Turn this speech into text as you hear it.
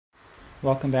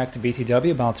Welcome back to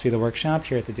BTW, Tefilah Workshop,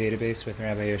 here at the database with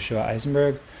Rabbi Yeshua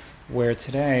Eisenberg, where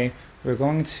today we're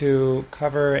going to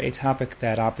cover a topic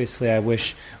that obviously I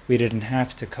wish we didn't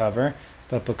have to cover,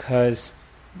 but because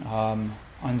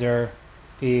under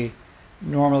the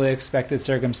normally expected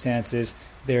circumstances,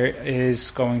 there is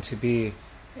going to be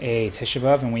a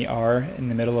Tish'ah, and we are in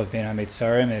the middle of Bein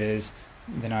HaMeitzarim. It is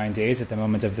the 9 days at the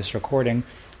moment of this recording.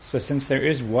 So since there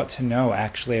is what to know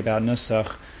actually about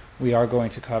Nusach, we are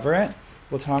going to cover it.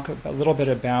 We'll talk a little bit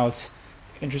about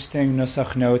interesting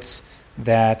Nusach notes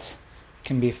that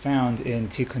can be found in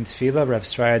Tikun Tefilah, Rav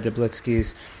Sraya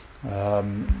Deblitsky's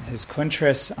his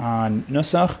kuntris on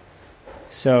Nusach.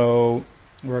 So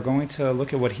we're going to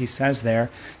look at what he says there.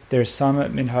 There's some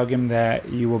minhagim that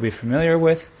you will be familiar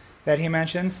with that he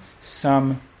mentions,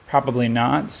 some probably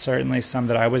not, certainly some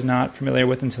that I was not familiar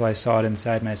with until I saw it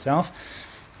inside myself.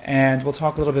 And we'll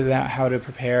talk a little bit about how to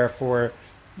prepare for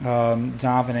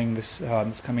davening this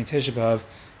coming Tish'ah,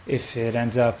 if it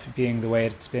ends up being the way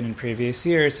it's been in previous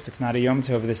years, if it's not a Yom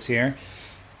Tov this year.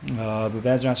 But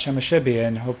Bezrat Hashem it should be,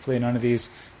 and hopefully none of these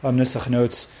Nusach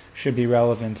notes should be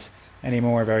relevant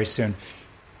anymore very soon.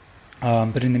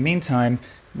 But in the meantime,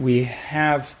 we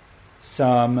have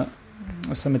some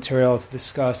material to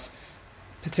discuss,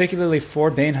 particularly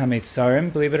for Bein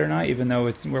HaMeitzarim, believe it or not, even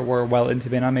though we're well into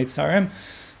Bein HaMeitzarim.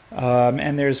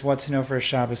 And there's what to know for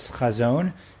Shabbos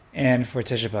Chazon and for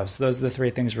Tish'ah. So those are the three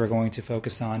things we're going to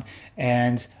focus on.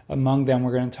 And among them,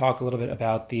 we're going to talk a little bit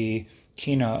about the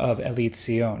Kina of Elit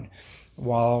Zion.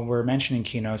 While we're mentioning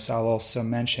Kinos, I'll also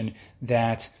mention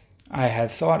that I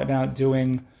had thought about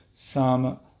doing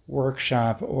some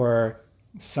workshop or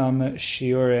some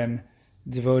shiurim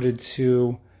devoted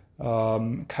to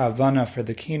Kavana for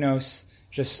the Kinos,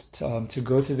 just to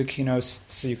go through the Kinos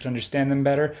so you can understand them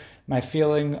better. My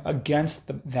feeling against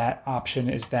that option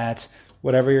is that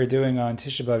whatever you're doing on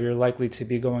Tish'ah, you're likely to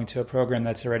be going to a program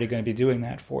that's already going to be doing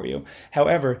that for you.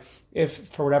 However, if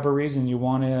for whatever reason you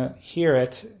want to hear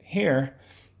it here,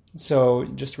 so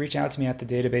just reach out to me at the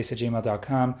database at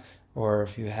gmail.com, or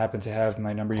if you happen to have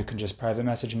my number, you can just private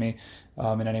message me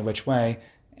in any which way.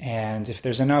 And if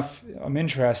there's enough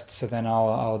interest, so then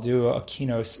I'll do a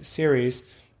keynote series,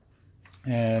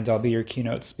 and I'll be your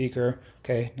keynote speaker.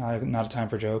 Okay, not a time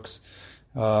for jokes.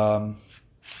 Well,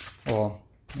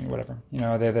 I mean, whatever. You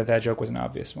know, that joke was an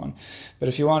obvious one. But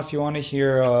if you want to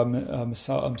hear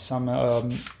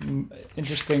some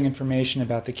interesting information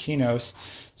about the keynotes,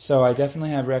 so I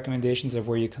definitely have recommendations of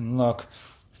where you can look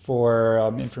for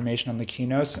information on the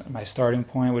keynotes. My starting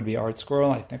point would be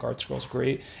ArtScroll. I think ArtScroll is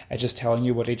great at just telling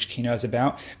you what each keynote is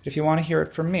about. But if you want to hear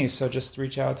it from me, so just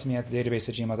reach out to me at the database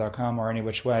at gmail.com or any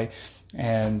which way,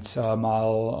 and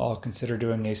I'll consider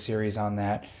doing a series on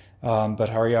that. But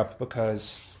hurry up,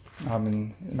 because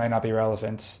it might not be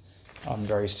relevant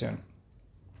very soon.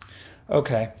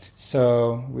 Okay,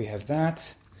 so we have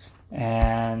that,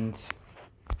 and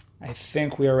I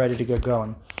think we are ready to get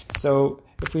going. So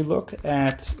if we look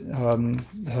at the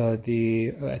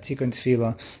Tikun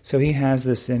Tefilah, so he has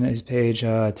this in his page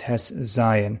Tes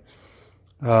Zayin.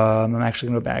 I'm actually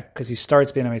going to go back because he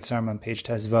starts Bein HaMeitzarim on page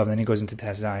Tes Vav, and then he goes into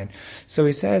Tes Zayin. So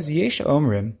he says, Yesh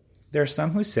Omrim, there are some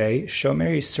who say,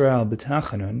 Shomer Yisrael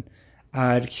b'tachanun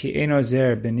ad ki eno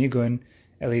zer benigun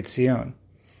Elit Zion.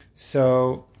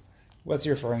 So what's he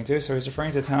referring to? So he's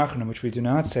referring to Tachanun, which we do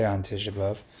not say on Tisha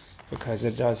B'Av, because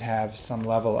it does have some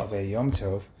level of a Yom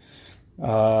Tov.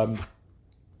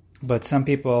 But some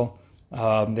people,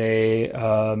 they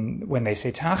when they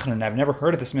say Tachanun, I've never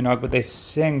heard of this minhag, but they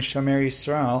sing Shomer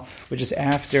Yisrael, which is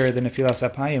after the Nefilas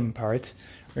Apayim part,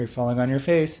 where you're falling on your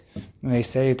face, and they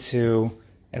say to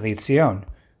Elit Zion.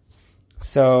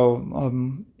 So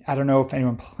I don't know if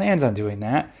anyone plans on doing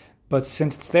that, but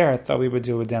since it's there, I thought we would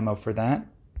do a demo for that.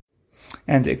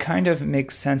 And it kind of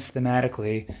makes sense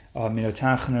thematically.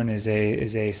 Tachanun is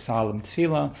a solemn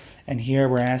tefillah, and here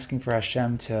we're asking for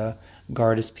Hashem to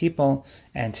guard His people.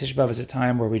 And Tisha B'Av is a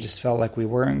time where we just felt like we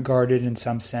weren't guarded in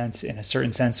some sense. In a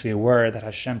certain sense, we were. That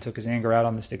Hashem took His anger out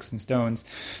on the sticks and stones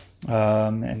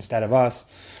instead of us.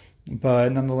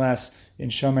 But nonetheless, in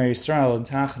Shomer Yisrael and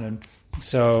Tachanun,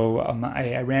 so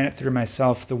I ran it through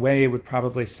myself. The way it would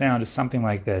probably sound is something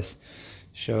like this.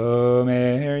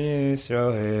 Shomer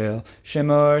Yisrael,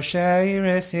 Shemor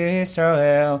Sheiris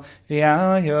Yisrael,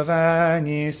 V'al Yovan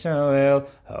Yisrael,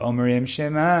 Ha'omrim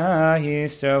Shema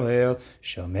Yisrael,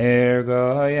 Shomer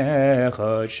Goy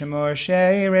Echad, Shemor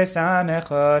Sheiris Am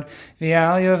Echad,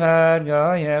 V'al Yovan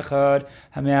Goy Echad,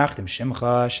 Ha'me'achtem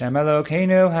Shemcha, Hashem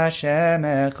Elokeinu Hashem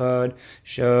Echad,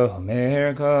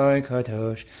 Shomer Goy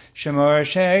Kadosh, Shemor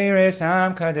Sheiris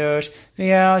Am Kadosh,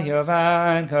 V'al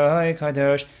Yovan Goy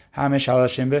Kadosh,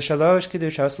 Hameshalashim b'shalosh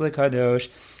kedushos lekadosh.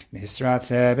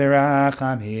 Misratze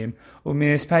berachamim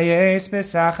umispayes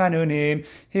b'sachanunim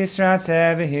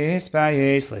hisratze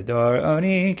v'hispayes ledor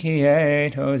oni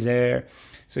ki'ein hozer.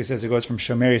 So he says it goes from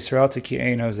Shomer Yisrael to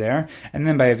Ki'ein Hozer, and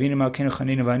then by Avinu Malkeinu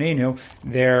Chaninu Vaninu,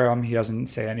 there he doesn't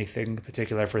say anything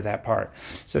particular for that part.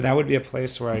 So that would be a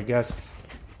place where I guess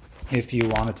if you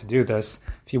wanted to do this,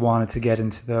 if you wanted to get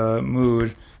into the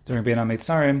mood during Bein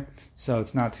HaMeitzarim, so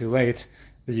it's not too late,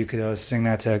 but you could sing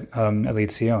that to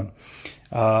Elit Zion.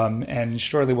 And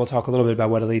shortly we'll talk a little bit about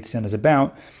what Elit Zion is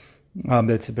about, but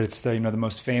it's the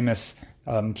most famous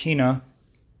kina,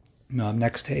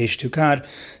 next to H2Kad,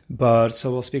 but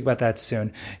so we'll speak about that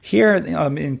soon. Here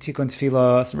in Tikun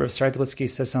Tefilah, Rav Sartlitzky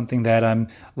says something that I'm a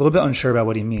little bit unsure about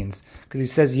what he means, because he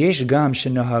says Yesh Gam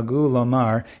Shenohagu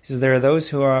Lomar. He says there are those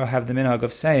who have the minhag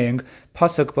of saying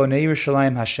Pasuk Bonei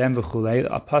Yerushalayim Hashem v'chulei,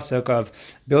 a pasuk of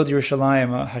build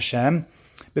Yerushalayim Hashem,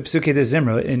 b'psukei de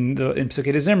Zimra in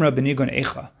psukei de Zimra b'nigun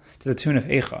Eicha, to the tune of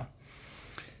Eicha.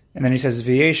 And then he says,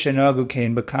 V'yesh shenagu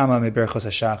kein b'kama me'berchos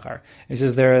hashachar. He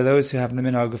says there are those who have the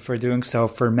minhag for doing so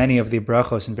for many of the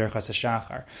brachos in berchos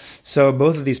hashachar. So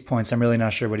both of these points, I'm really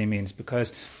not sure what he means,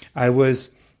 because I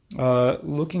was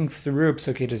looking through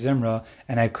Psukei de Zimra,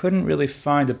 and I couldn't really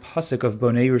find a pasuk of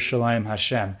Bonei Yerushalayim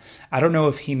Hashem. I don't know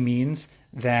if he means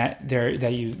that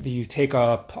you take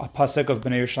a pasuk of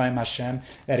Bnei Yerushalayim Hashem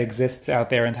that exists out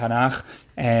there in Tanakh,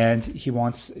 and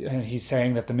he's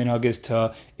saying that the minhag is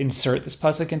to insert this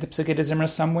pasuk into Psukei de Zimra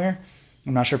somewhere.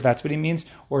 I'm not sure if that's what he means,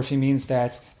 or if he means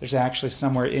that there's actually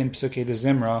somewhere in Psukei de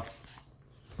Zimra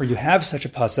where you have such a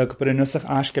pasuk, but in Nusach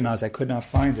Ashkenaz I could not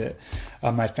find it.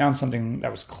 I found something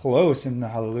that was close in the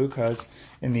Halalukas.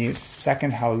 In the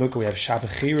second Halaluka we have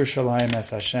Shabechi Yerushalayim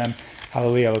Es Hashem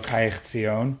Hallelujah Elokayich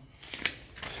Tzion.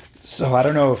 So I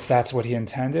don't know if that's what he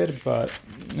intended, but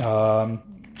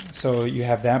so you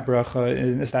have that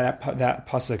bracha, that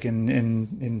pasuk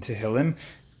in Tehillim,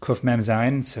 Kuf Mem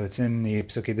Zayin, so it's in the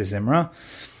Psukei de Zimra,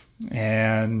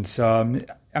 and I'm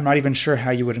not even sure how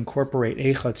you would incorporate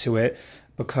Eicha to it,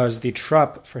 because the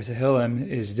trup for Tehillim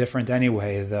is different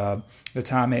anyway. The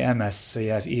Tamei Emes, so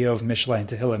you have Eov, Mishlei, and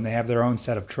Tehillim. They have their own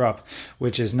set of trup,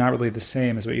 which is not really the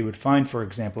same as what you would find, for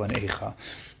example, in Eicha.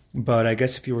 But I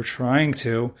guess if you were trying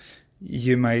to,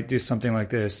 you might do something like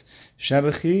this: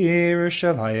 Shabechi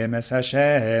Yerushalayim Es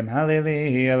Hashem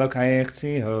Hallelujah Elokayich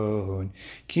Tzion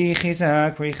Ki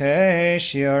Chizak Richei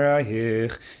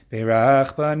Shiarayich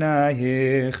Berach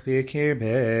Banayich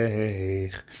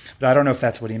B'kirbeich. But I don't know if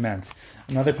that's what he meant.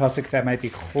 Another pasuk that might be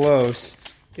close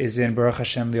is in Baruch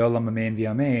Hashem Li'olam Amen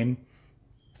V'Amen.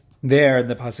 There,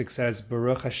 the pasuk says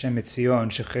Baruch Hashem Mitzion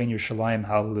Shechein Yerushalayim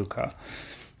Hallelujah.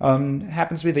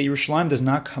 Happens to be that Yerushalayim does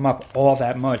not come up all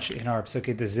that much in our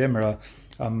Psukei de Zimra,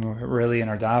 really in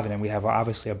our davening. We have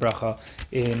obviously a bracha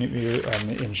in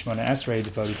Shmona Esrei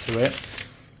devoted to it,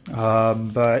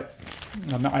 but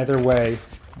either way,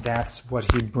 that's what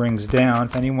he brings down.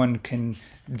 If anyone can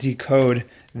decode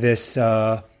this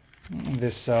line in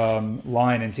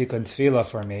Tikun Tefilah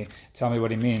for me, tell me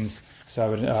what he means.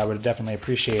 So I would definitely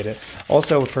appreciate it.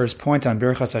 Also, for his point on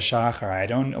Birchas HaShachar, I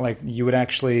don't like you would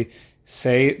actually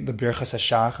say the Birchas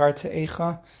HaShachar to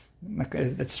Eicha.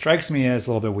 It strikes me as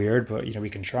a little bit weird, but we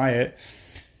can try it.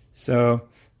 So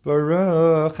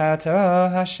Baruch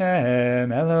Atah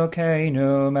Hashem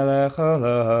Elokeinu Melech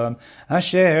Olam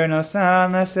Asher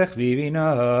Nasan Lesech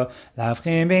Vivina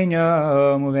Lavchim Bein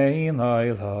Yom Uvein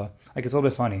Laila. Like it's a little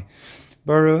bit funny.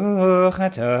 Baruch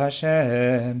Atah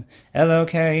Hashem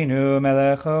Elokeinu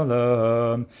Melech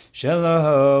Olam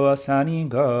Shelo Asani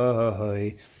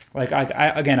Goy. Like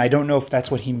I don't know if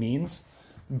that's what he means,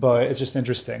 but it's just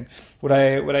interesting. What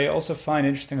I also find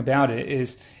interesting about it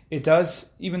is it does,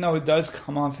 even though it does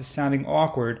come off as sounding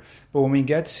awkward, but when we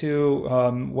get to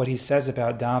what he says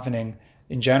about davening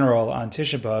in general on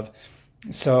Tisha B'Av,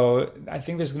 so I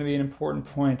think there's going to be an important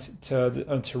point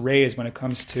to raise when it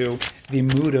comes to the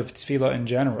mood of Tefilah in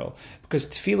general, because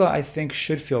Tefilah I think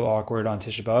should feel awkward on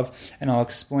Tisha B'Av, and I'll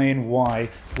explain why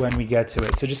when we get to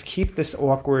it. So just keep this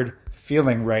awkward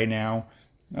feeling right now,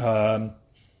 keep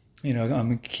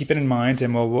it in mind,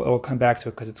 and we'll come back to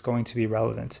it because it's going to be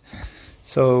relevant.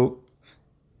 So,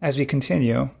 as we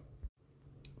continue,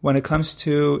 when it comes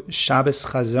to Shabbos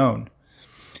Chazon,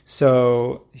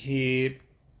 so he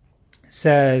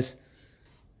says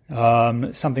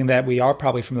something that we are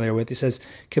probably familiar with. He says,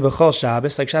 Kibachol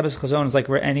Shabbos, like Shabbos Chazon is like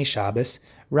any Shabbos.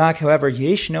 Rak, however,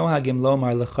 yesh nohagim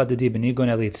lomar lechadodi benigun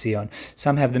Elit Zion.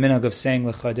 Some have the minhag of saying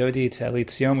lechadodi to Elit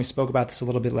Zion. We spoke about this a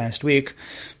little bit last week.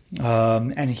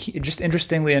 And he, just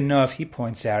interestingly enough, he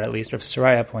points out, at least Rav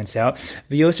Saraya points out,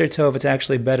 v'yoser tov, it's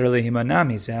actually better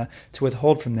lehimanamizah, to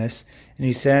withhold from this. And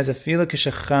he says, Afila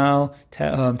k'shachal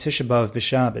Tish'ah B'Av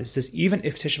b'Shabbos. He says, even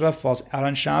if Tish'ah B'Av falls out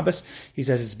on Shabbos, he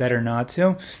says it's better not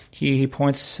to. He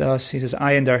points us, he says,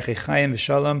 Ayin Darchei Chayim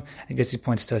v'Shalom. I guess he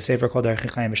points to a sefer called Darchei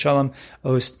Chayim v'Shalom,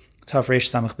 Ost Tav Reish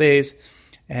Samach Beis.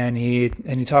 And he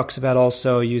talks about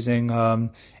also using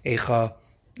Eicha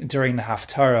during the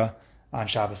Haftarah on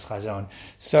Shabbos Chazon.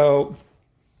 So,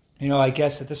 I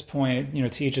guess at this point,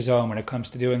 to each his own when it comes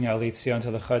to doing Alit Zion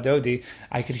to the Chadodi,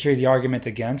 I could hear the argument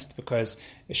against, because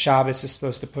Shabbos is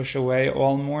supposed to push away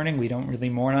all mourning. We don't really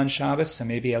mourn on Shabbos, so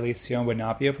maybe Alit Zion would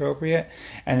not be appropriate.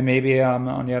 And maybe,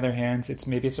 on the other hand,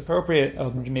 it's appropriate.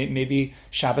 Maybe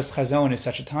Shabbos Chazon is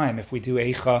such a time. If we do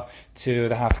Eicha to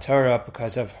the Haftarah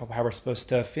because of how we're supposed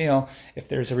to feel, if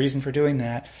there's a reason for doing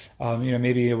that,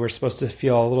 maybe we're supposed to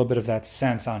feel a little bit of that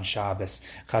sense on Shabbos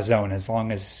Chazon, as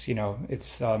long as,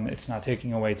 it's not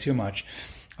taking away too much.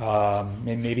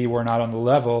 Maybe we're not on the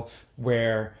level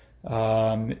where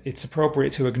it's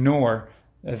appropriate to ignore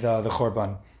the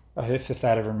Chorban, if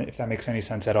that makes any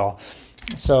sense at all.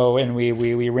 So, and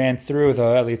we ran through the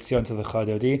Alit Zion to the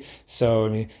Chadodi. So,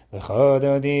 the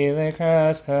Chadodi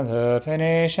lekras kala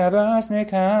penei Shabbos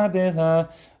nekabila.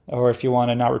 Or if you want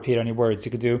to not repeat any words,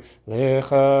 you could do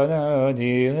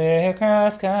Lechadodi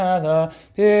lekras kala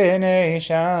penei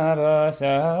Shabbos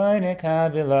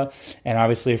nekabila. And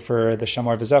obviously for the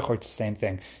Shamor v'Zachor, it's the same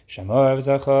thing. Shamor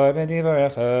v'Zachor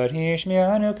b'dibar echad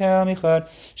hishmianu kal michad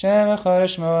Shem echad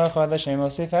shmo echad l'Shem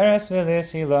osiferes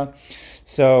v'lisila.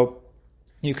 So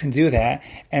you can do that,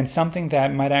 and something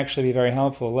that might actually be very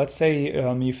helpful. Let's say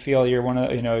you feel you're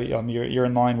you're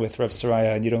in line with Rav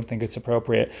Saraya and you don't think it's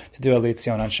appropriate to do Alit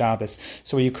Zion on Shabbos.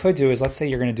 So what you could do is, let's say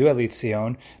you're going to do Alit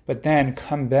Zion, but then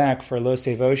come back for Lo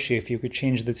Sevoshi. If you could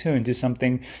change the tune, do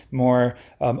something more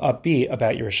upbeat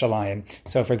about Yerushalayim.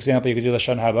 So, for example, you could do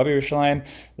Lashon Haba Yerushalayim.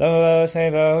 Lo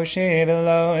Sevoshi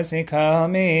v'lo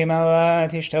esikami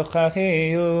ma'at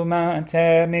ishtochachi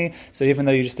u'ma'atemi. So even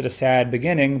though you just did a sad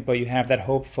beginning, but you have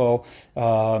that hopeful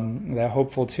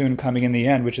tune coming in the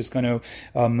end, which is going to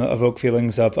evoke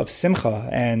feelings of simcha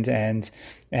and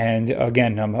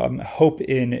again hope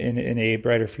in a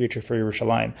brighter future for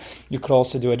Yerushalayim. You could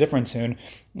also do a different tune.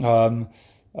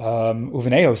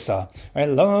 Uveneosa, right?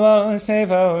 Lo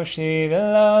sevoshi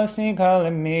v'lo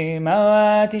sikalemi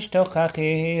ma'at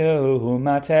ishtochachi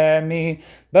u'matemi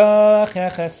bo'ach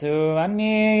yachasu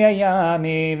ani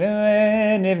yayami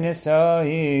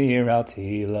v'nivnesoi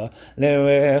raltila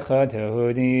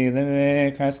le'echadodi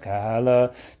le'ekras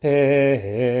kala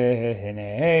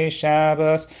penei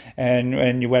Shabbos.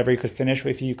 And whatever you could finish,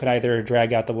 if you could either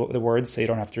drag out the words so you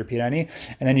don't have to repeat any,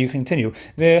 and then you continue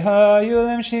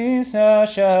v'hayulem shisa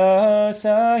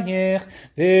sayich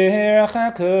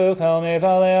v'rachaku kol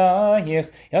mevaleayich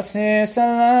yasis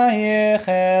alayich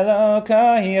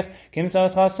elokayich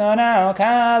kimsos chasan al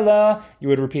kala. You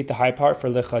would repeat the high part for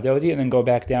Lechadodi and then go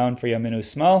back down for Yaminu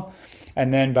Small,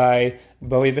 and then by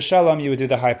Boi V'Shalom you would do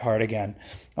the high part again.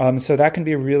 So that can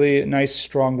be a really nice,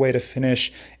 strong way to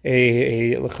finish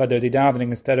a Lechadodi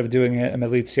davening, instead of doing a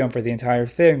Alit Zion for the entire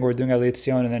thing, or doing Alit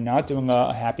Zion and then not doing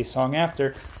a happy song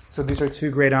after. So these are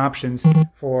two great options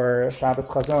for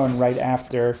Shabbos Chazon right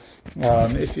after,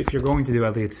 if you're going to do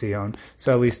Alit Zion.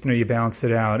 So at least you balance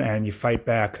it out and you fight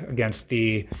back against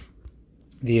the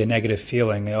negative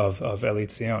feeling of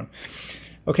Alit Zion.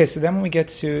 Okay, so then when we get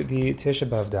to the Tish'ah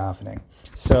B'Av davening,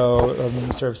 so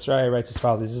Rav Saraya writes as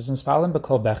follows: "This is mispalim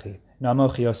b'kol bechi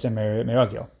namoch yosem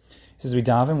meragil." He says we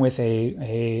daven with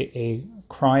a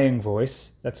crying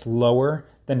voice that's lower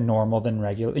than normal, than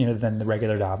the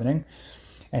regular davening,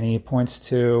 and he points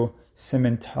to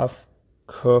Siman Tuf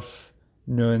Kuf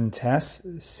Nun Tes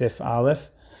Sif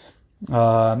Aleph,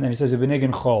 and he says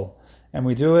B'nigun Chol, and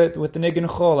we do it with the nigun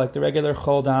Chol like the regular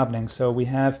Chol davening. So we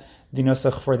have the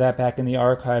nusach for that back in the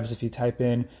archives. If you type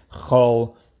in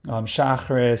Chol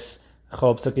Shachris,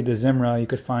 Chol Psuki de Zimra, you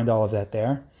could find all of that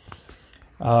there.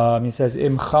 He says,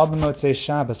 Im Chal b'motzei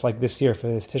Shabbos, like this year, if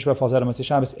Tish'ah B'Av falls out on Motzei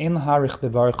Shabbos, Ein harich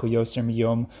bebaruchu yoser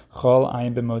miyom chol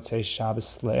ayin b'motzei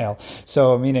Shabbos le'el.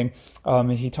 So, meaning,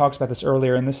 he talks about this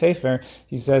earlier in the Sefer.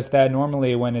 He says that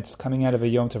normally when it's coming out of a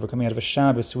Yom Tov or coming out of a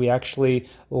Shabbos, we actually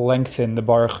lengthen the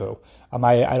baruchu.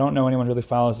 I don't know anyone who really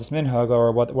follows this minhag,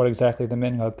 or what exactly the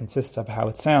minhag consists of, how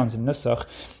it sounds in Nusach,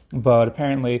 but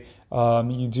apparently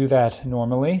you do that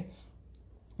normally.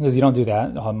 Because you don't do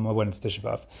that when it's Tish'ah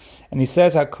B'Av. And he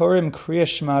says, "Hakorim Kriya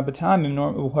Shema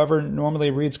b'tamim." Whoever normally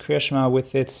reads Kriya Shema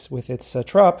with its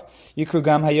trop, Yikru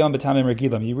Gam Hayom b'tamim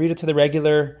regilim. You read it to the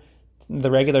regular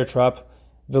trop,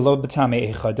 Velo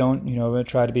b'tamei eicha. Don't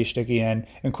try to be shticky and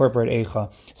incorporate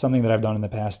eicha, something that I've done in the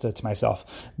past to myself.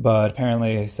 But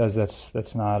apparently, he says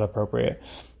that's not appropriate.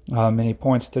 And he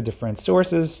points to different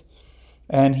sources,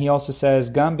 and he also says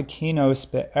gam b'kinos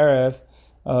be'erev.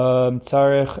 He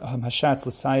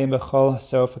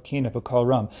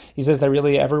says that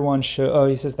really everyone should.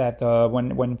 He says that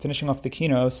when finishing off the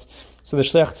kinos, so the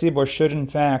shliach tzibor should in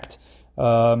fact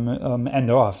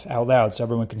end off out loud so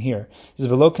everyone can hear. This is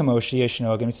velo kamoshi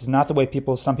yeshnogim. This is not the way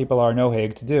some people are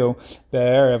noheg to do.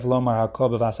 Be'erev lomar hakol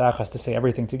b'vas to say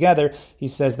everything together. He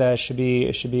says that it should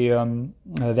be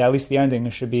that at least the ending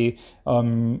should be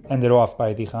ended off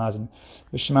by the chazan.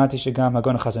 V'shemati shegam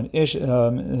hagon chazon ish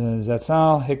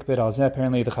zatzal hikbid al zeh.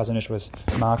 Apparently the chazon ish was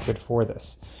makbid for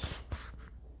this.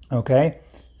 Okay,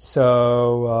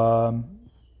 so.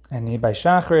 And by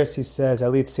Shacharis, he says,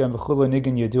 Alit Tzion v'chulu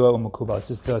nigan yedua u'mukubal.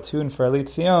 This is the tune for Alit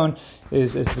Tzion,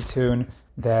 is the tune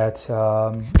that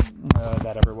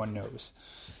everyone knows.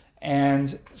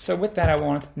 And so with that, I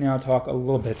want to now talk a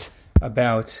little bit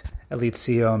about Alit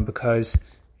Tzion, because,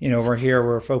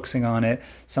 we're focusing on it,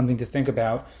 something to think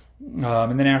about.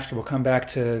 And then after, we'll come back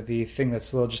to the thing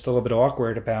that's just a little bit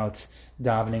awkward about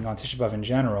davening on Tisha B'Av in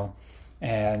general,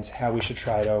 and how we should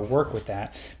try to work with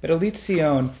that. But Alit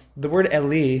Tzion, the word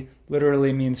Eli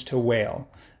literally means to wail.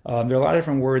 There are a lot of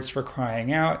different words for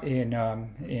crying out in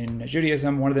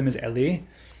Judaism. One of them is Eli.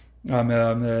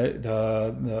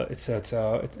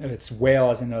 It's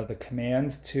wail as in the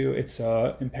command to. It's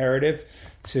imperative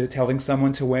to telling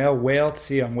someone to wail. Wail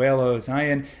Tzion, wail O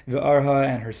Zion, v'arha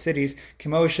and her cities.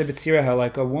 Kimo shebetziraha,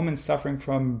 like a woman suffering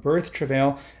from birth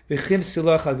travail. V'chiv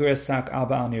sulach agur sak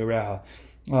alba al niureha.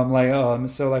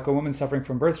 So like a woman suffering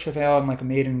from birth travail, and like a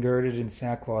maiden girded in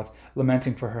sackcloth,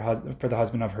 lamenting for the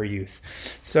husband of her youth.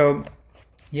 So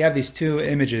you have these two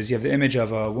images. You have the image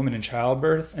of a woman in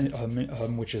childbirth,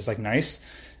 which is like nice,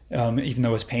 even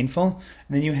though it's painful.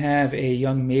 And then you have a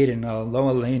young maiden, lo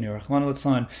aleinu, Rachmana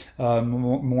litzlan,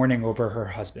 mourning over her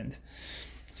husband.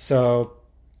 So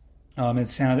and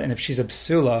if she's a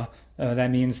psula, that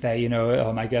means that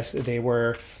I guess they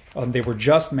were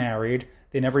just married.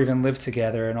 They never even lived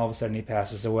together, and all of a sudden he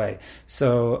passes away.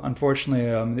 So,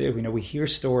 unfortunately, we hear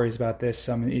stories about this,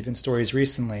 even stories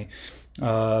recently,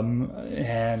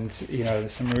 and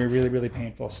some really, really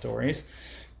painful stories.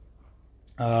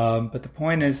 But the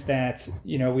point is that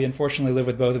we unfortunately live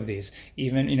with both of these.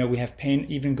 Even we have pain,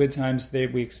 even good times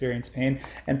we experience pain,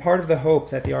 and part of the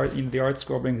hope that the art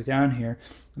scroll brings down here,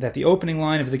 that the opening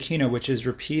line of the kino, which is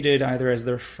repeated either as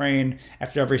the refrain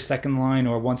after every second line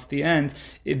or once at the end,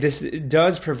 this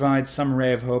does provide some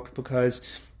ray of hope, because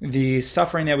the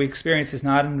suffering that we experience is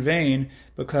not in vain,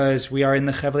 because we are in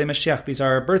the Chevlei Mashiach. These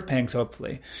are our birth pangs,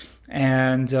 hopefully.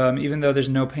 And even though there's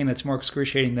no pain that's more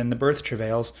excruciating than the birth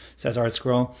travails, says Art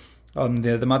Scroll,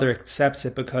 the mother accepts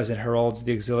it because it heralds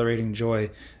the exhilarating joy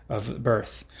of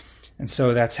birth. And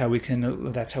so that's how we can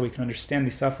understand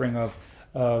the suffering of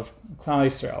Klal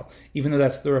Yisrael. Even though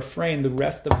that's the refrain, the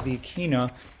rest of the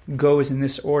kina goes in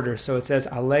this order. So it says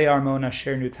Alei Armon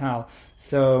Asher Nutal.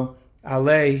 So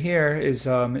Alei here is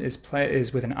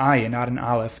with an ayin, not an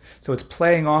aleph. So it's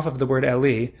playing off of the word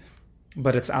Eli,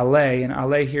 but it's Alei, and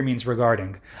Alei here means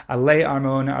regarding. Alei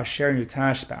Armon Asher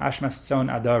Nutash Ba'ashmas Tzon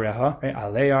Adareha.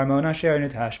 Alei Armon Asher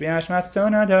Nutash Ba'ashmas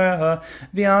Tzon Adareha.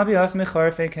 V'al Bias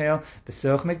Mechar Fekel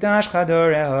B'soch Mikdash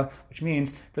Chadoreha. Which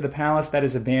means, for the palace that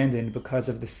is abandoned because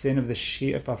of the sin of the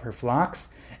sheep of her flocks,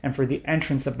 and for the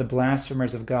entrance of the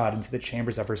blasphemers of God into the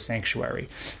chambers of her sanctuary.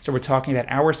 So we're talking about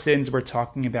our sins. We're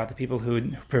talking about the people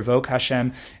who provoke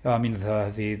Hashem.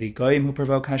 The goyim who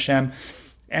provoke Hashem.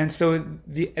 And so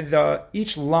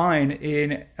each line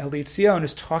in Alit Tzion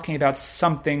is talking about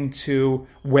something to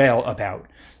wail about.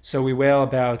 So we wail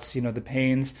about the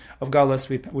pains of Galus.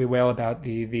 We wail about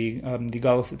the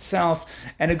Galus itself,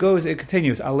 and it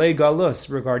continues. Alei Galus,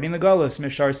 regarding the Galus,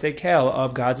 Mishar Sekel,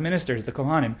 of God's ministers, the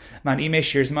Kohanim, Man Ime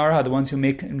Shir Zmaraha, the ones who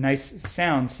make nice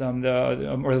sounds, or the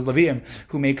Leviim,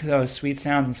 who make sweet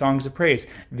sounds and songs of praise.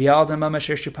 Vial Dama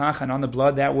Masher Shupach, and on the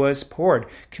blood that was poured,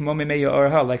 Kimo Mimei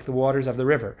Orha, like the waters of the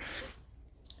river.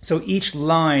 So each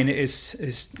line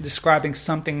is describing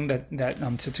something that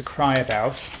to cry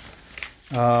about.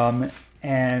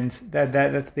 And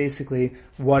that's basically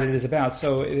what it is about.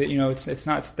 So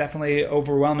it's definitely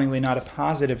overwhelmingly not a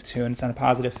positive tune. It's not a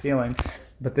positive feeling,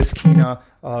 but this kina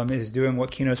is doing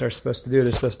what kinos are supposed to do.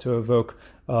 They're supposed to evoke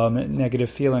negative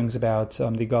feelings about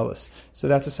the galus. So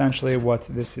that's essentially what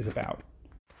this is about.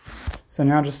 So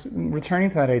now, just returning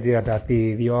to that idea about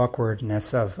the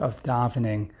awkwardness of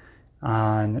davening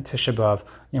on Tisha B'Av,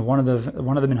 one of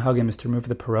the minhagim is to remove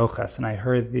the parochas, and I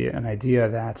heard an idea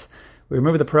that We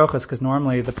remove the parochas because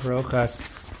normally the parochas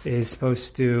is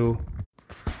supposed to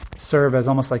serve as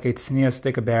almost like a tznius,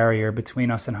 stick a barrier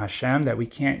between us and Hashem, that we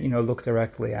can't, look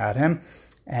directly at Him,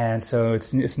 and so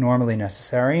it's normally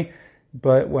necessary.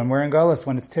 But when we're in Galus,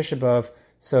 when it's Tisha B'Av,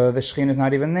 so the Shekhinah is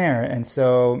not even there, and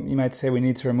so you might say we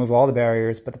need to remove all the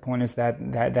barriers. But the point is that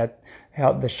the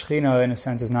Shekhinah, in a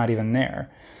sense, is not even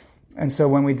there. And so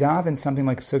when we dive in something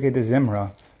like Psukei de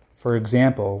Zimra, for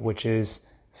example, which is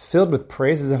filled with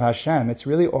praises of Hashem, it's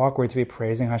really awkward to be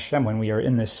praising Hashem when we are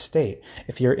in this state.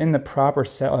 If you're in the proper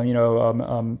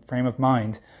frame of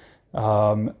mind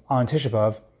on Tisha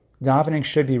B'Av, davening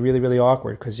should be really, really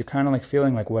awkward, because you're kind of like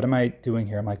feeling like, what am I doing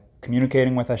here? Am I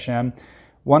communicating with Hashem?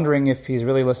 Wondering if He's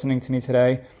really listening to me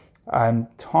today. I'm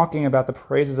talking about the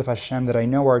praises of Hashem that I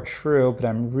know are true, but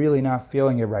I'm really not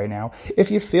feeling it right now.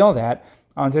 If you feel that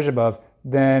on Tisha B'Av,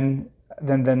 then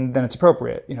it's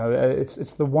appropriate.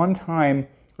 It's the one time,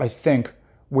 I think,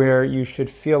 where you should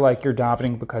feel like you're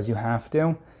davening because you have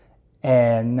to,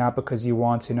 and not because you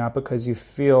want to, not because you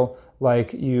feel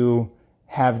like you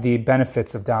have the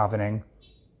benefits of davening,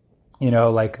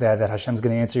 like that Hashem's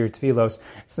going to answer your tefillos.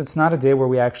 It's not a day where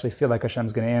we actually feel like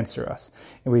Hashem's going to answer us.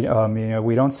 And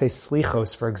we don't say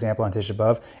slichos, for example, on Tisha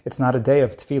B'Av. It's not a day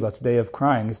of tefillah. It's a day of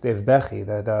crying. It's a day of bechi.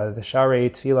 The sharei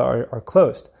tefillah are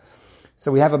closed.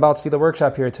 So we have a Baal Tefillah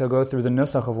workshop here to go through the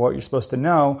nusach of what you're supposed to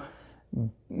know,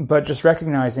 but just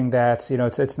recognizing that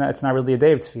it's not really a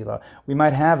day of tefillah. We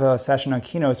might have a session on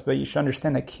kinos, but you should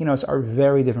understand that kinos are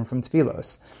very different from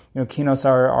tefillos. Kinos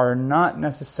are not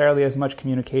necessarily as much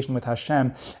communication with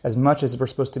Hashem as much as we're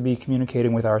supposed to be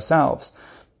communicating with ourselves.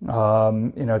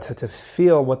 To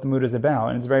feel what the mood is about.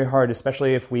 And it's very hard,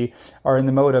 especially if we are in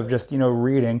the mode of just,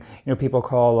 reading. People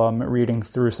call reading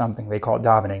through something, they call it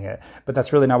davening it. But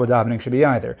that's really not what davening should be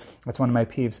either. That's one of my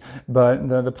peeves. But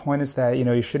the point is that,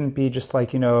 you shouldn't be just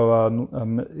like, just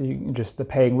the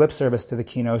paying lip service to the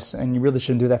kinos, and you really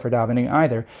shouldn't do that for davening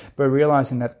either. But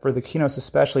realizing that for the kinos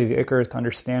especially, the ikar is to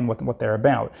understand what they're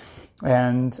about.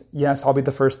 And yes, I'll be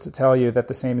the first to tell you that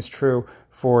the same is true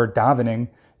for davening.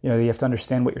 You have to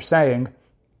understand what you're saying,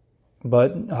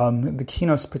 but the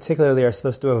kinos particularly are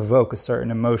supposed to evoke a certain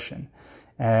emotion.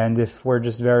 And if we're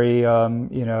just very,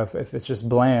 if it's just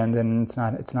bland and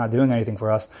it's not doing anything for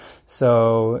us,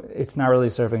 so it's not really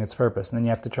serving its purpose. And then you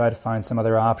have to try to find some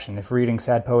other option. If reading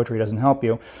sad poetry doesn't help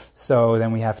you, so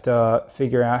then we have to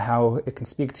figure out how it can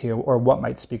speak to you, or what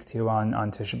might speak to you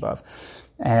on Tisha B'Av.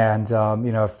 And,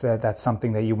 if that's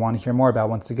something that you want to hear more about,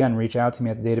 once again, reach out to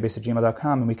me at the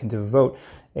database@gmail.com, and we can devote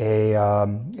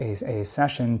a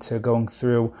session to going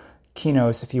through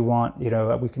kinos if you want.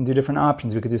 We can do different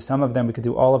options. We could do some of them. We could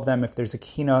do all of them if there's a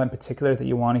kino in particular that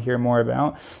you want to hear more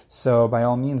about. So by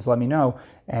all means, let me know,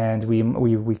 and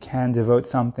we can devote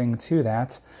something to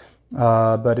that.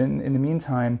 But in the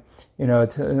meantime, to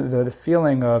the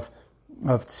feeling of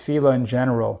tefillah in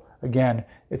general, again,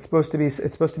 it's supposed to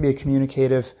be a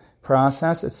communicative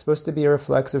process. It's supposed to be a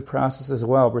reflexive process as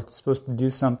well. We're supposed to do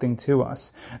something to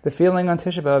us. The feeling on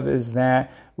Tisha B'Av is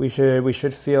that we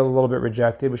should feel a little bit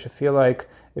rejected. We should feel like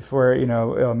if we're,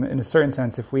 in a certain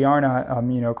sense, if we are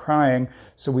not, crying,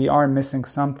 so we are missing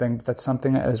something. But that's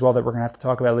something as well that we're going to have to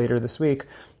talk about later this week.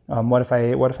 What if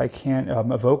I can't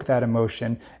evoke that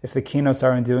emotion? If the kinos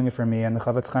aren't doing it for me, and the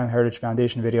Chavetz Chaim Heritage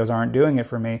Foundation videos aren't doing it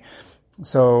for me,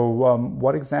 so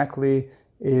what exactly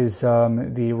is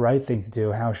the right thing to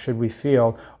do? How should we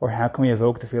feel, or how can we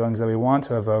evoke the feelings that we want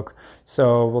to evoke?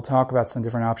 So we'll talk about some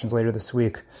different options later this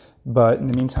week. But in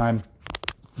the meantime,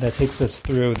 that takes us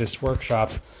through this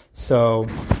workshop. So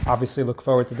obviously look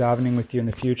forward to davening with you in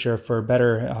the future for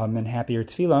better and happier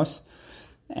tefillos.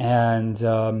 And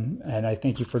I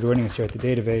thank you for joining us here at the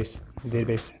database. The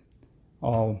database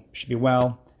all should be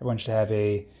well. Everyone should have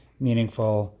a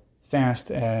meaningful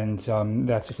fast, and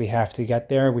that's if we have to get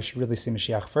there. We should really see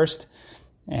Mashiach first,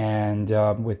 and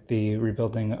with the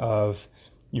rebuilding of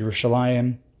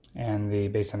Yerushalayim and the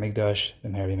Beis HaMikdash, the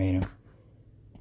Bein.